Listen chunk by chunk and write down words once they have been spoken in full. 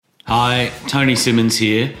Hi, Tony Simmons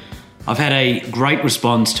here. I've had a great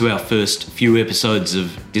response to our first few episodes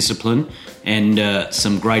of Discipline and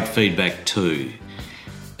some great feedback too.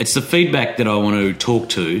 It's the feedback that I want to talk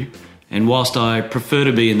to, and whilst I prefer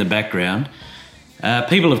to be in the background,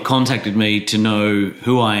 people have contacted me to know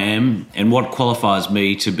who I am and what qualifies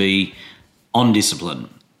me to be on Discipline.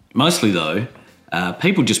 Mostly though,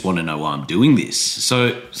 people just want to know why I'm doing this.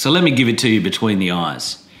 So let me give it to you between the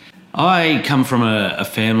eyes. I come from a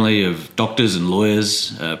family of doctors and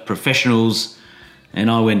lawyers, professionals, and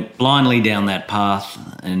I went blindly down that path.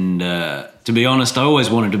 And to be honest, I always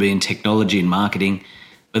wanted to be in technology and marketing,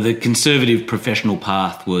 but the conservative professional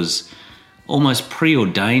path was almost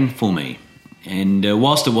preordained for me. And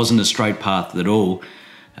whilst it wasn't a straight path at all,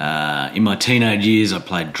 in my teenage years I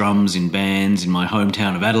played drums in bands in my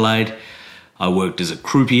hometown of Adelaide. I worked as a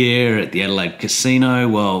croupier at the Adelaide Casino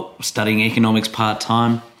while studying economics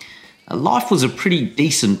part-time. Life was a pretty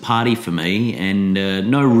decent party for me, and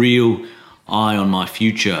no real eye on my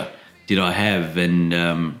future did I have.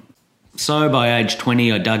 And so by age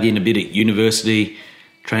 20, I dug in a bit at university,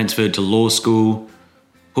 transferred to law school,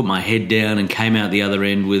 put my head down and came out the other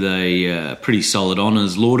end with a pretty solid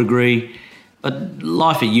honours law degree. But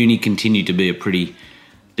life at uni continued to be a pretty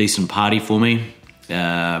decent party for me.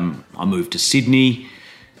 I moved to Sydney,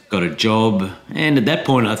 got a job, and at that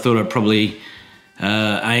point I thought I'd probably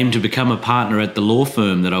aim to become a partner at the law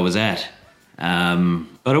firm that I was at.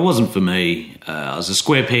 But it wasn't for me. I was a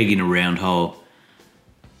square peg in a round hole.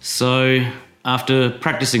 So after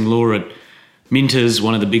practicing law at Minters,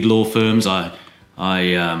 one of the big law firms, I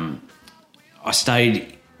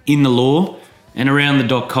stayed in the law, and around the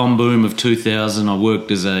dot-com boom of 2000, I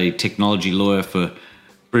worked as a technology lawyer for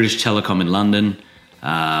British Telecom in London.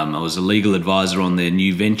 I was a legal advisor on their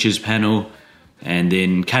new ventures panel, and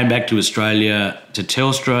then came back to Australia to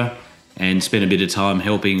Telstra and spent a bit of time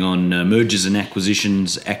helping on mergers and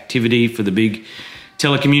acquisitions activity for the big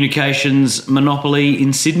telecommunications monopoly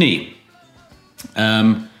in Sydney.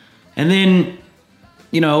 And then,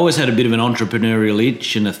 I always had a bit of an entrepreneurial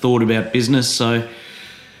itch and a thought about business. So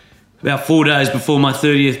about 4 days before my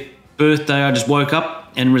 30th birthday, I just woke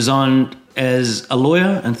up and resigned as a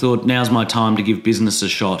lawyer and thought, now's my time to give business a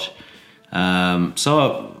shot.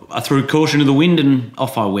 So I threw caution to the wind and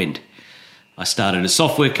off I went. I started a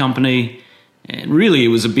software company, and really it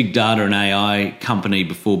was a big data and AI company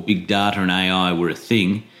before big data and AI were a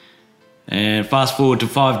thing. And fast forward to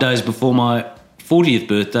 5 days before my 40th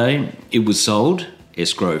birthday, it was sold,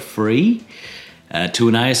 escrow free, to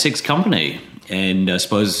an ASX company. And I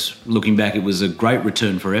suppose looking back, it was a great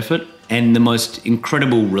return for effort and the most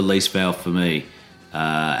incredible release valve for me,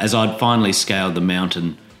 as I'd finally scaled the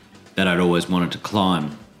mountain that I'd always wanted to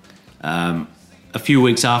climb. A few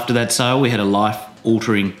weeks after that sale, we had a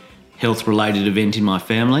life-altering health-related event in my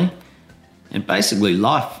family, and basically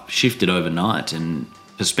life shifted overnight and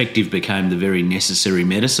perspective became the very necessary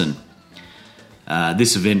medicine.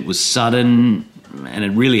 This event was sudden, and it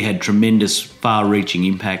really had tremendous far-reaching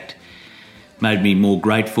impact, made me more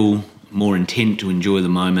grateful, more intent to enjoy the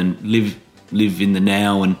moment, live in the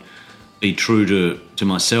now and be true to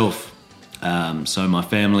myself. So my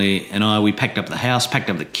family and I, we packed up the house, packed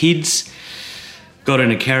up the kids, got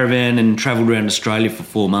in a caravan and travelled around Australia for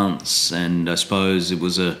 4 months. And I suppose it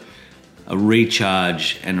was a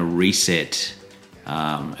recharge and a reset.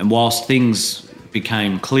 And whilst things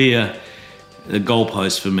became clear, the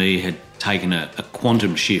goalpost for me had taken a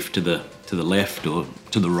quantum shift to the left or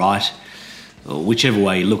to the right, or whichever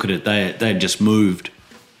way you look at it, they had just moved.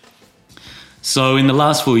 So in the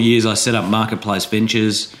last 4 years, I set up Marketplace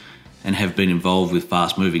Ventures and have been involved with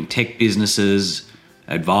fast-moving tech businesses,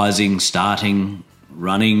 advising, starting,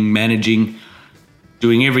 running, managing,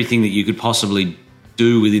 doing everything that you could possibly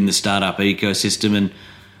do within the startup ecosystem and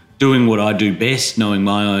doing what I do best, knowing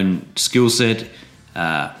my own skill set,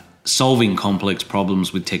 solving complex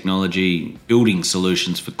problems with technology, building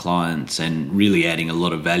solutions for clients, and really adding a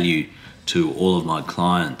lot of value to all of my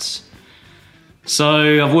clients.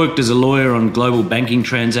 So I've worked as a lawyer on global banking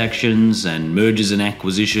transactions and mergers and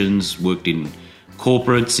acquisitions, worked in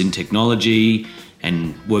corporates, in technology,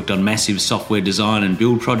 and worked on massive software design and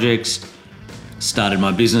build projects. Started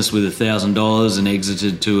my business with $1,000 and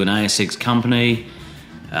exited to an ASX company.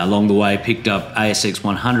 Along the way, picked up ASX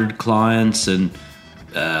 100 clients and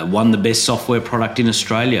won the best software product in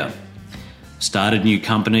Australia. Started new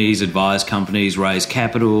companies, advised companies, raised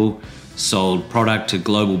capital, sold product to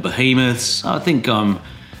global behemoths. I think I'm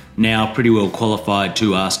now pretty well qualified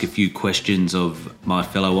to ask a few questions of my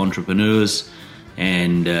fellow entrepreneurs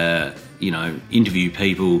and, interview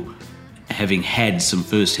people having had some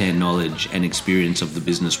first-hand knowledge and experience of the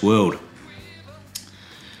business world.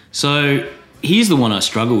 So here's the one I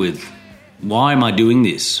struggle with. Why am I doing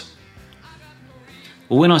this?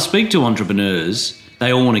 Well, when I speak to entrepreneurs,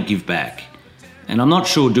 they all want to give back. And I'm not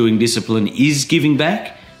sure doing discipline is giving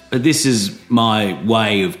back, but this is my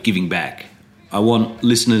way of giving back. I want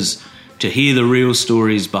listeners to hear the real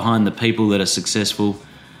stories behind the people that are successful.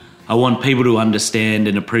 I want people to understand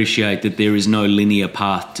and appreciate that there is no linear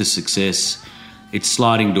path to success. It's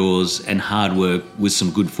sliding doors and hard work with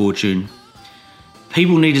some good fortune.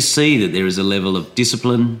 People need to see that there is a level of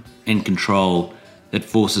discipline and control that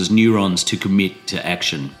forces neurons to commit to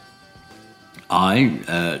action.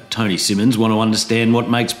 I, Tony Simmons, want to understand what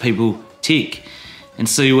makes people tick and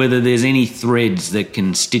see whether there's any threads that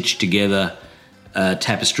can stitch together a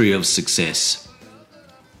tapestry of success.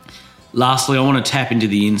 Lastly, I want to tap into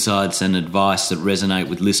the insights and advice that resonate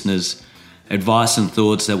with listeners, advice and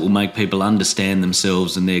thoughts that will make people understand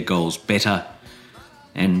themselves and their goals better.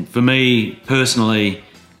 And for me, personally,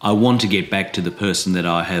 I want to get back to the person that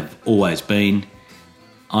I have always been.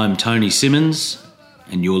 I'm Tony Simmons,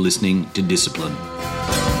 and you're listening to Discipline.